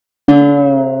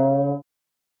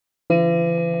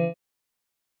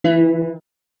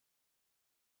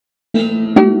I've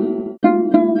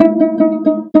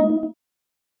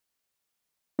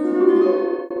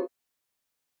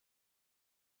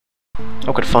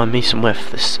got to find me somewhere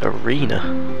for this arena.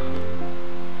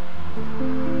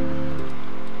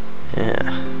 Yeah,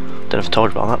 don't know if I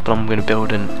told you about that, but I'm going to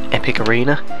build an epic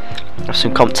arena. I have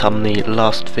some comments on the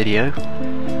last video,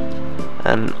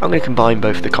 and I'm going to combine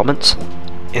both the comments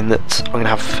in that I'm going to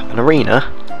have an arena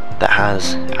that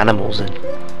has animals in.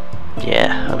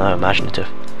 Yeah, I know, imaginative.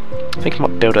 I think I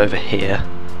might build over here.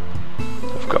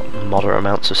 I've got moderate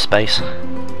amounts of space. I'm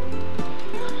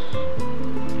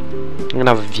going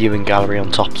to have a viewing gallery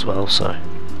on top as well, so I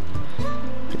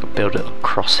think I'll build it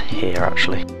across here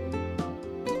actually.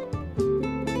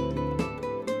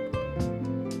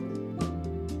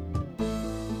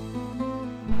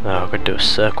 Oh, I've got to do a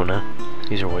circle now.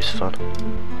 These are always fun.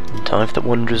 Time for the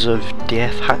wonders of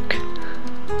DF hack.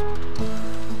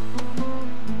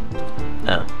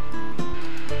 Oh.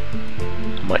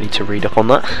 I might need to read up on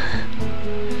that.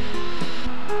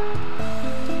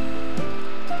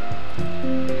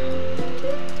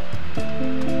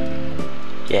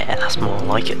 Yeah, that's more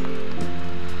like it.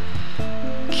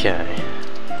 Okay.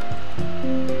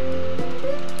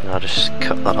 I'll just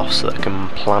cut that off so that I can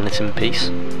plan it in peace.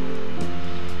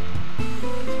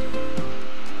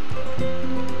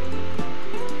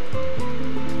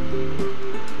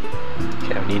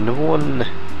 Okay, we need another one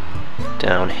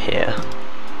down here.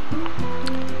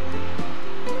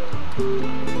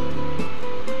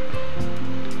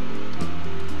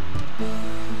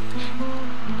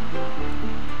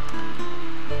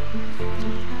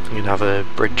 I'm going to have a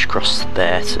bridge across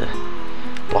there to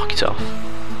block it off.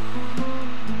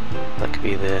 That could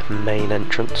be the main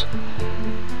entrance.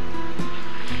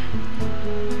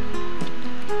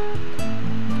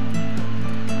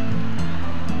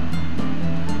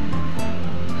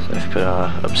 So if we put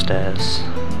our upstairs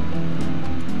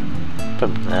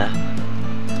from there,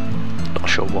 not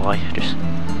sure why, just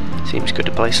seems good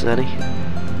to place as any.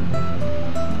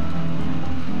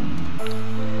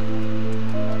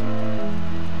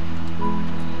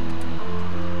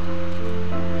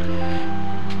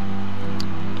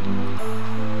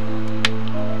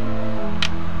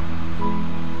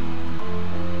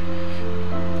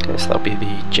 So that'll be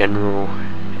the general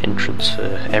entrance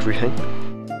for everything.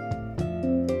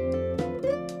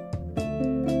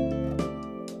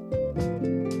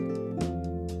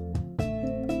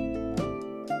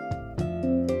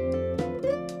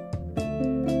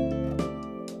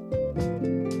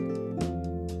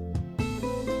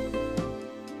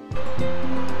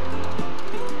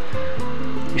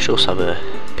 You should also have a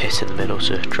pit in the middle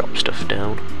to drop stuff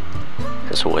down.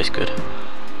 That's always good.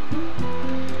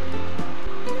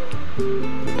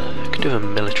 Do a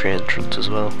military entrance as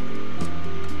well.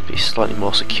 Be slightly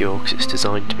more secure because it's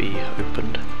designed to be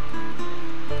opened.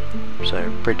 So,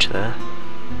 bridge there.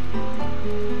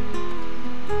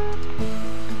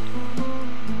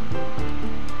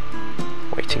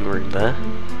 Waiting room there.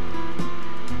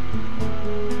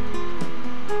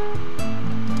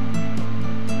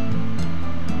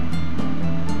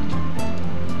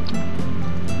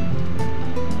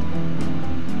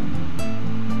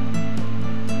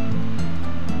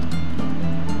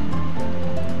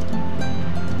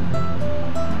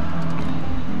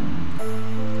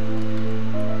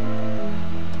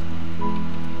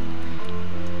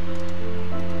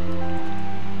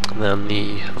 And then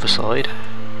the other side,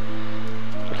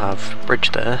 we'll have a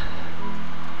bridge there,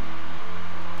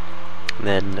 and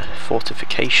then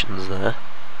fortifications there,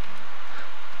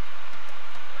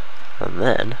 and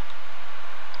then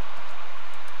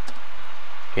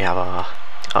we have our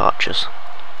archers.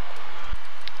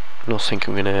 I also think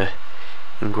I'm going to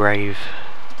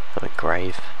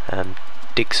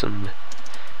dig some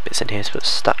bits in here to put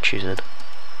statues in,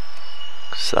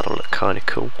 because that'll look kind of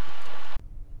cool.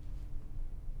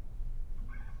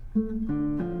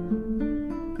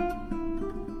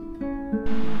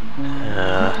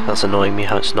 That's annoying me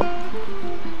how it's not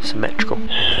symmetrical.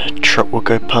 Truck will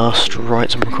go past right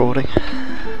as I'm recording.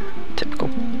 Typical.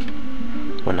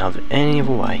 Wouldn't have it any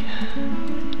other way.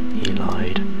 He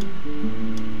lied.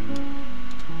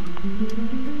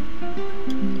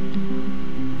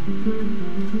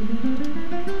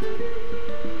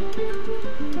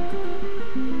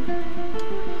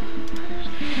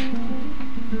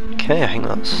 Okay, I think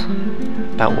that's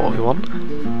about what we want.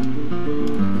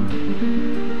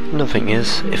 Another thing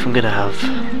is, if I'm going to have,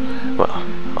 well,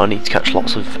 I'll need to catch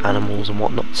lots of animals and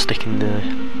whatnot to stick in the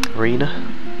arena,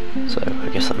 so I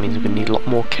guess that means we're going to need a lot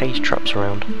more cage traps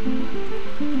around.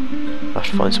 I'll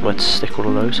have to find somewhere to stick all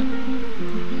of those.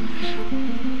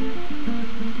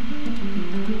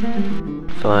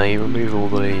 If I remove all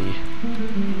the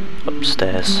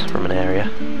stairs from an area.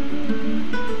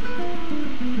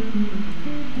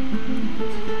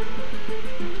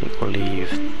 I think we'll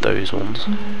leave those ones.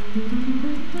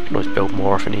 Can always build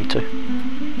more if I need to.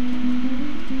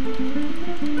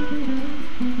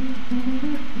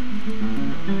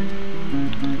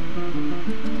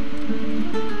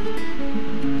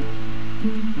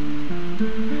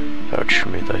 I'll just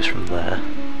remove those from there.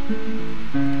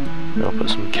 And I'll put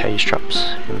some cage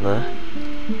traps in there.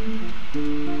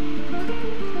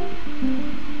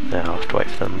 Now I'll have to wait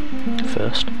for them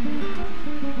first.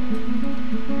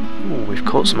 Ooh, we've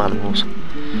caught some animals.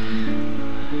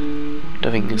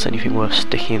 Don't think there's anything worth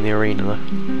sticking in the arena though.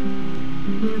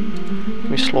 Can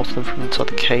we slaughter them from inside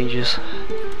the cages?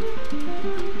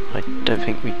 I don't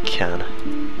think we can. I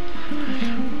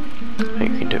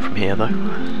think we can do it from here though.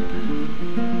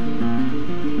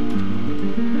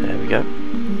 There we go.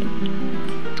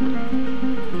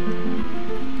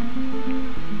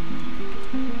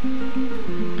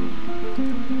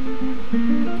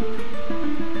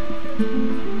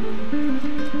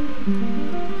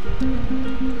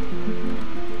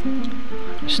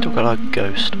 Still got our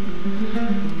ghost.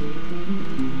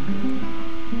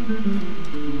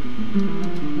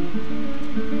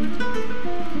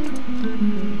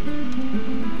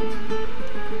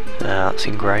 That's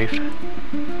engraved,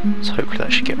 so hopefully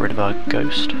that should get rid of our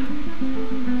ghost.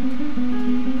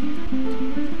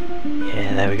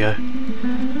 Yeah, there we go.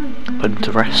 Put him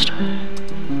to rest.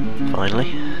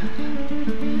 Finally.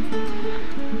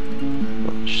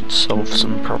 That should solve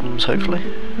some problems, hopefully.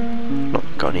 Not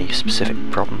got any specific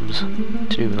problems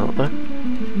to do with that though.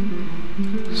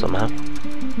 Somehow.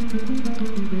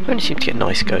 I only seem to get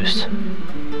nice ghosts.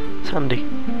 It's handy.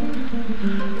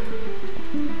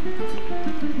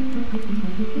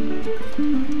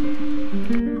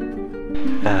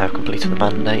 I've completed the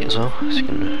mandate as well, so you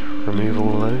can remove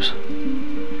all of those.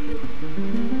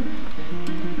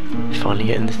 Finally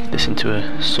getting this into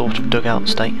a sort of dugout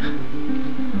state.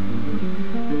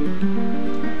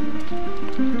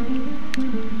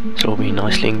 It'll all be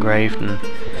nicely engraved, and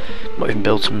might even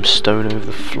build some stone over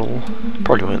the floor.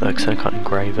 Probably won't though, because I can't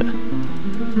engrave it.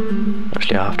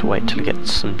 Actually I'll have to wait until I get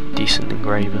some decent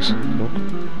engravers.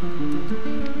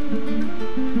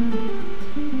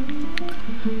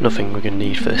 Nothing we're going to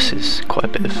need for this is quite a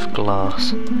bit of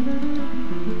glass,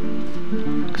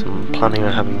 because I'm planning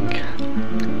on having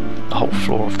the whole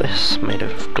floor of this made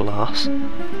of glass, so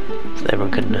that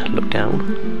everyone can look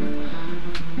down.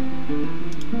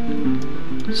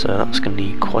 So that's going to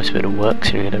need quite a bit of work,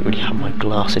 considering I don't really have my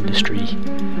glass industry,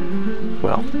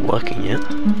 well, working yet.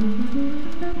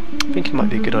 I think it might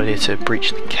be a good idea to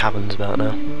breach the caverns about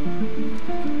now.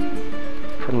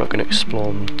 Probably not going to explore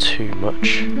them too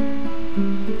much,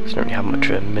 because I don't really have much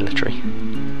of a military.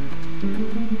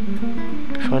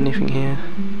 Can we find anything here?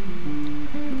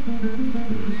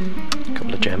 A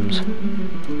couple of gems.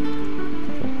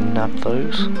 Nab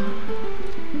those.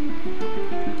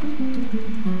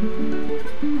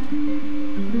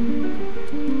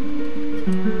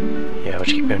 Yeah, I'll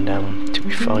just keep going down until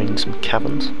we find some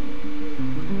caverns.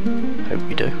 Hope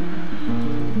we do.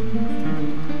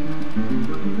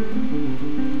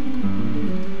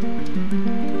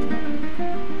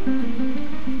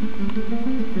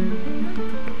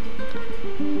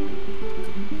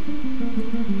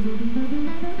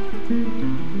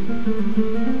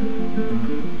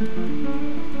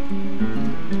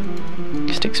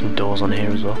 Stick some doors on here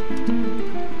as well.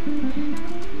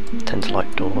 Tend to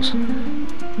like doors.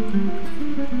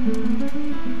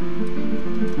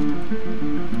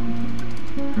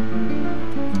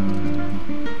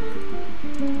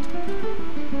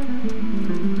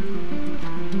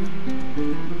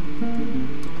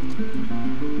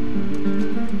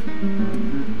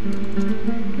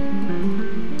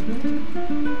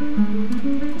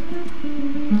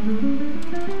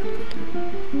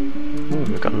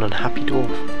 We've got an unhappy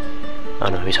dwarf. Oh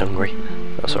no, he's hungry.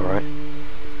 That's alright.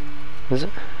 Is it?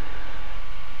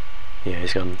 Yeah,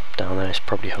 he's gone down there, he's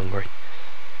probably hungry.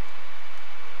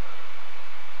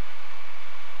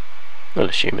 I'll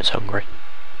assume it's hungry.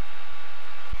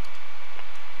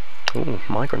 Ooh,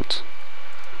 migrants.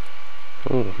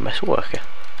 Ooh, metal worker.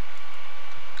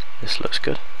 This looks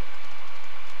good.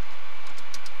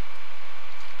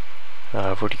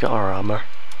 I've already got our armour.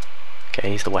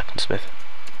 Okay, he's the weaponsmith.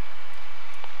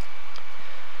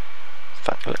 In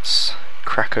fact, let's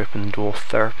crack open Dwarf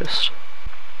Therapist.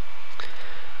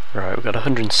 Right, we've got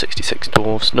 166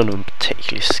 dwarves, none of them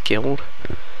particularly skilled.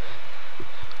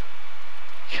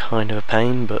 Kind of a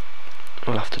pain, but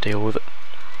we'll have to deal with it.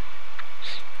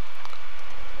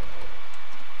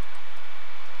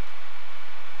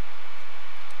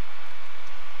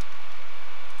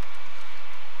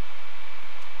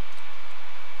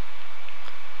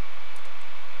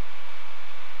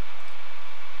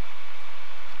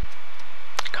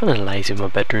 kind of lazy with my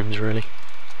bedrooms, really.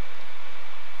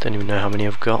 Don't even know how many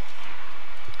I've got.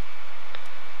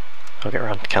 I'll get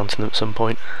around to counting them at some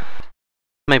point.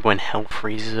 Maybe when hell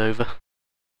freezes over.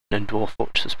 And Dwarf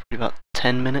Watch is probably about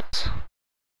 10 minutes.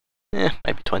 Yeah,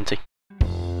 maybe 20.